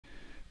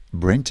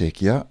BrenTech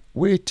here,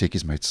 where tech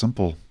is made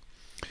simple.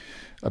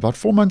 About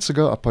 4 months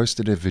ago, I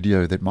posted a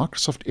video that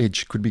Microsoft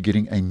Edge could be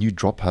getting a new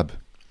drop hub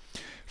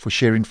for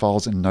sharing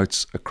files and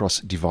notes across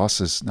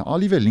devices. Now, I'll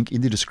leave a link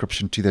in the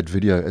description to that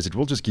video as it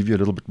will just give you a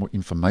little bit more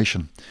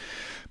information.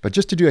 But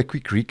just to do a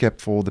quick recap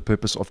for the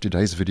purpose of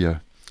today's video,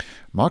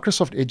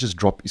 Microsoft Edge's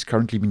drop is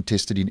currently being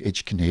tested in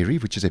Edge Canary,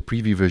 which is a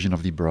preview version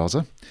of the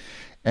browser,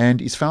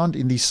 and is found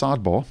in the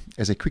sidebar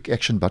as a quick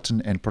action button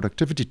and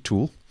productivity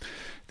tool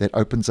that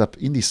opens up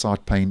in the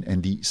side pane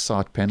and the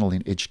side panel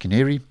in Edge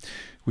Canary,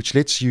 which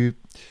lets you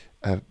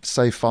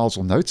save files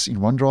or notes in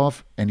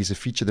OneDrive, and is a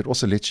feature that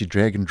also lets you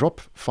drag and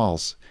drop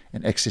files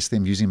and access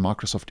them using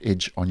Microsoft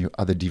Edge on your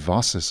other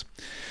devices.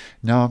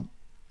 Now,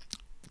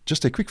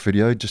 just a quick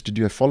video just to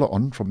do a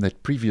follow-on from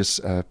that previous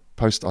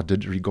post I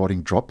did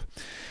regarding drop.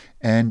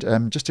 And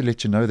just to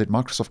let you know that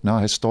Microsoft now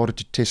has started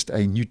to test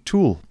a new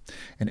tool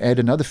and add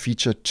another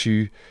feature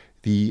to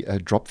the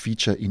drop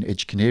feature in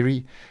Edge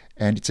Canary.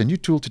 And it's a new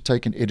tool to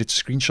take and edit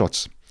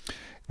screenshots,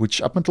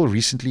 which up until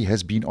recently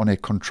has been on a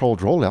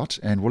controlled rollout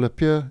and will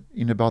appear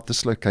in about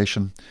this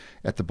location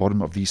at the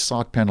bottom of the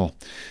side panel.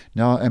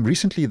 Now,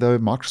 recently though,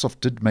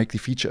 Microsoft did make the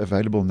feature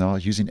available now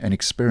using an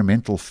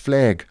experimental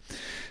flag.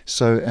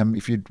 So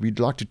if we'd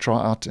like to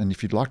try out, and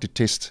if you'd like to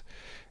test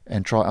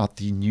and try out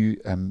the new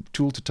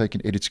tool to take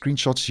and edit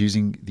screenshots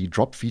using the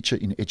drop feature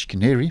in Edge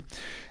Canary,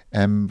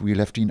 we'll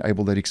have to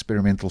enable that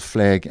experimental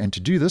flag. And to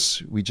do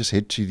this, we just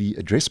head to the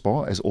address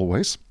bar as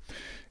always,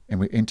 and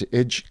we enter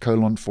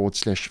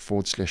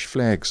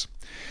edge://flags.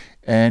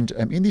 And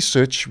in the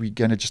search, we're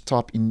going to just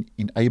type in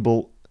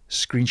enable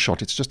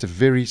screenshot. It's just a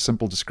very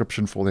simple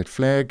description for that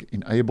flag: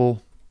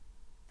 enable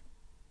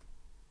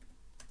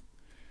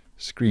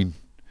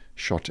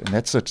screenshot. And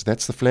that's it.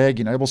 That's the flag,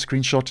 enable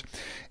screenshot.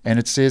 And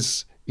it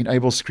says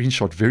enable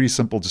screenshot. Very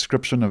simple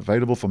description,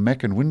 available for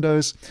Mac and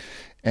Windows.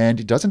 And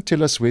it doesn't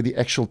tell us where the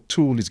actual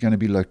tool is going to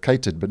be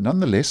located, but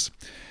nonetheless,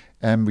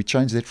 we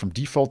change that from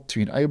default to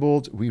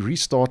enabled. We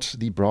restart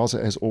the browser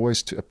as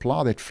always to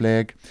apply that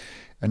flag.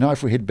 And now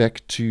if we head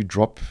back to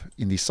drop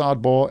in the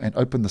sidebar and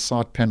open the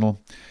side panel,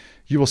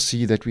 you will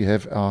see that we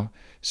have our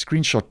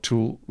screenshot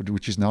tool,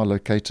 which is now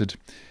located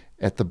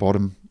at the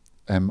bottom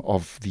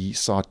of the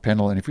side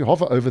panel. And if we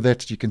hover over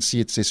that, you can see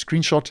it says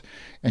screenshot,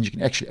 and you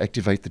can actually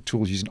activate the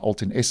tool using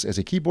Alt and S as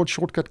a keyboard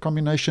shortcut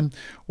combination.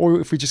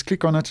 Or if we just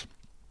click on it,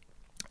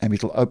 and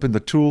it'll open the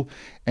tool,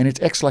 and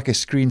it acts like a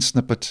screen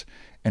snippet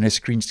and a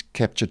screen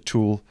capture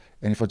tool.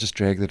 And if I just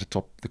drag that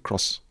atop the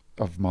cross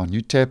of my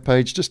new tab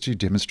page, just to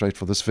demonstrate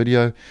for this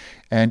video,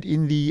 and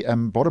in the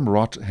bottom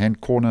right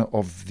hand corner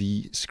of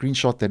the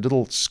screenshot, that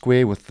little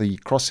square with the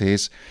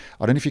crosshairs,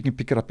 I don't know if you can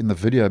pick it up in the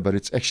video, but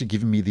it's actually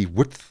giving me the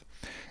width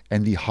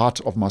and the height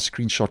of my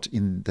screenshot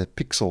in the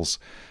pixels.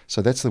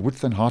 So that's the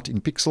width and height in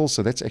pixels.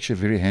 So that's actually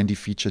a very handy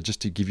feature just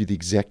to give you the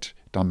exact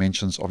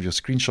dimensions of your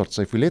screenshot.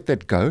 So if we let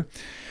that go,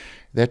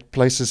 that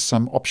places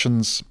some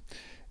options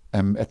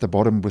at the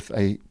bottom with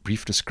a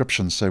brief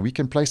description. So we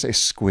can place a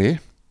square.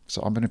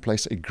 So I'm going to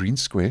place a green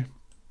square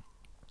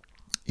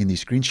in the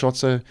screenshot.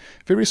 So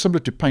very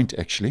similar to Paint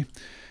actually.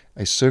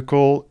 A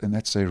circle, and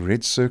that's a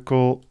red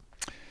circle.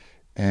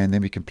 And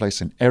then we can place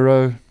an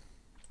arrow.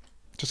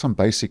 Just some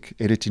basic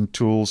editing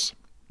tools.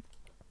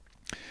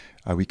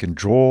 We can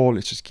draw.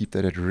 Let's just keep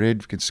that at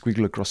red. We can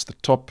squiggle across the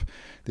top.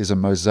 There's a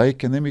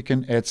mosaic, and then we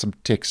can add some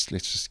text.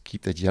 Let's just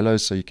keep that yellow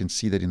so you can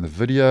see that in the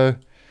video.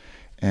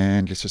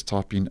 And let's just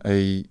type in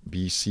A,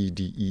 B, C,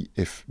 D, E,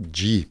 F,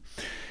 G.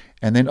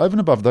 And then over and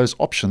above those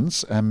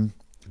options,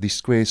 the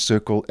square,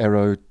 circle,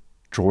 arrow,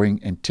 drawing,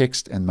 and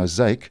text, and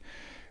mosaic,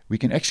 we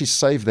can actually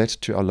save that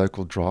to our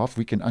local drive.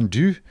 We can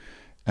undo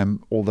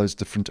all those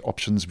different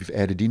options we've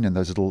added in, and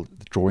those little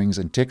drawings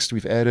and text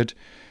we've added.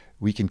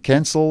 We can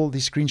cancel the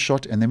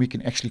screenshot, and then we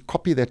can actually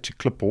copy that to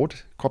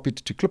clipboard,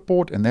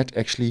 and that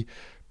actually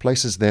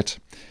places that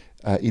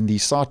in the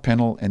side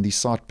panel and the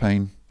side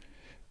pane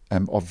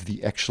of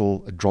the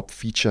actual drop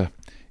feature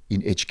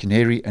in Edge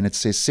Canary. And it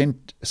says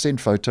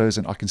send photos,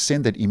 and I can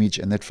send that image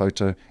and that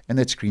photo and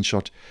that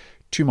screenshot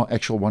to my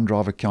actual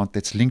OneDrive account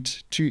that's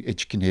linked to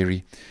Edge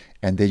Canary.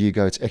 And there you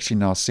go. It's actually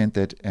now sent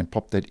that and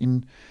popped that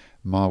in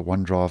my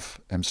OneDrive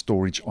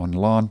storage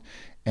online.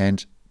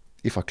 And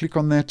if I click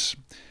on that,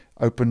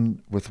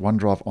 open with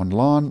OneDrive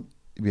online,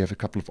 we have a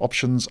couple of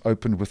options.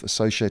 Open with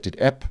associated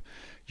app.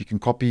 You can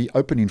copy,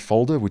 open in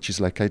folder, which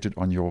is located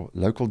on your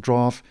local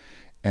drive,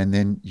 and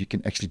then you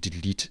can actually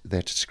delete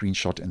that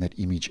screenshot and that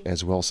image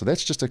as well. So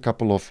that's just a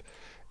couple of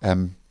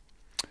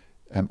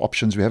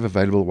options we have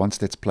available once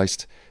that's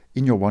placed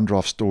in your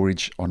OneDrive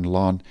storage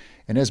online.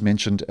 And as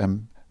mentioned,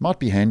 might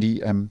be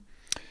handy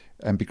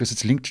because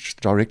it's linked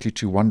directly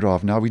to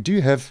OneDrive. Now, we do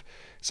have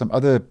some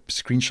other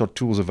screenshot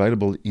tools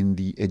available in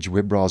the Edge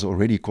web browser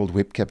already, called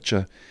Web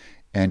Capture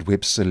and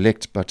Web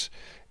Select, but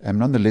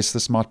nonetheless,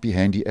 this might be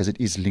handy as it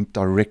is linked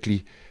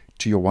directly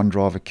to your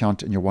OneDrive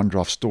account and your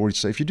OneDrive storage.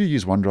 So if you do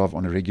use OneDrive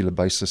on a regular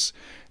basis,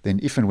 then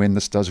if and when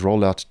this does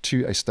roll out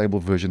to a stable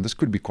version, this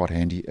could be quite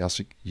handy.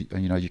 Else,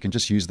 you can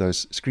just use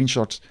those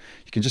screenshots.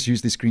 You can just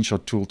use the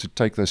screenshot tool to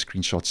take those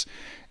screenshots,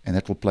 and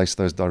that will place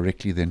those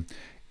directly then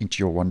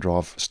into your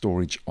OneDrive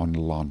storage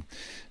online.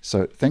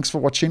 So thanks for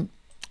watching,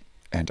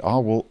 and I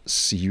will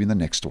see you in the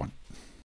next one.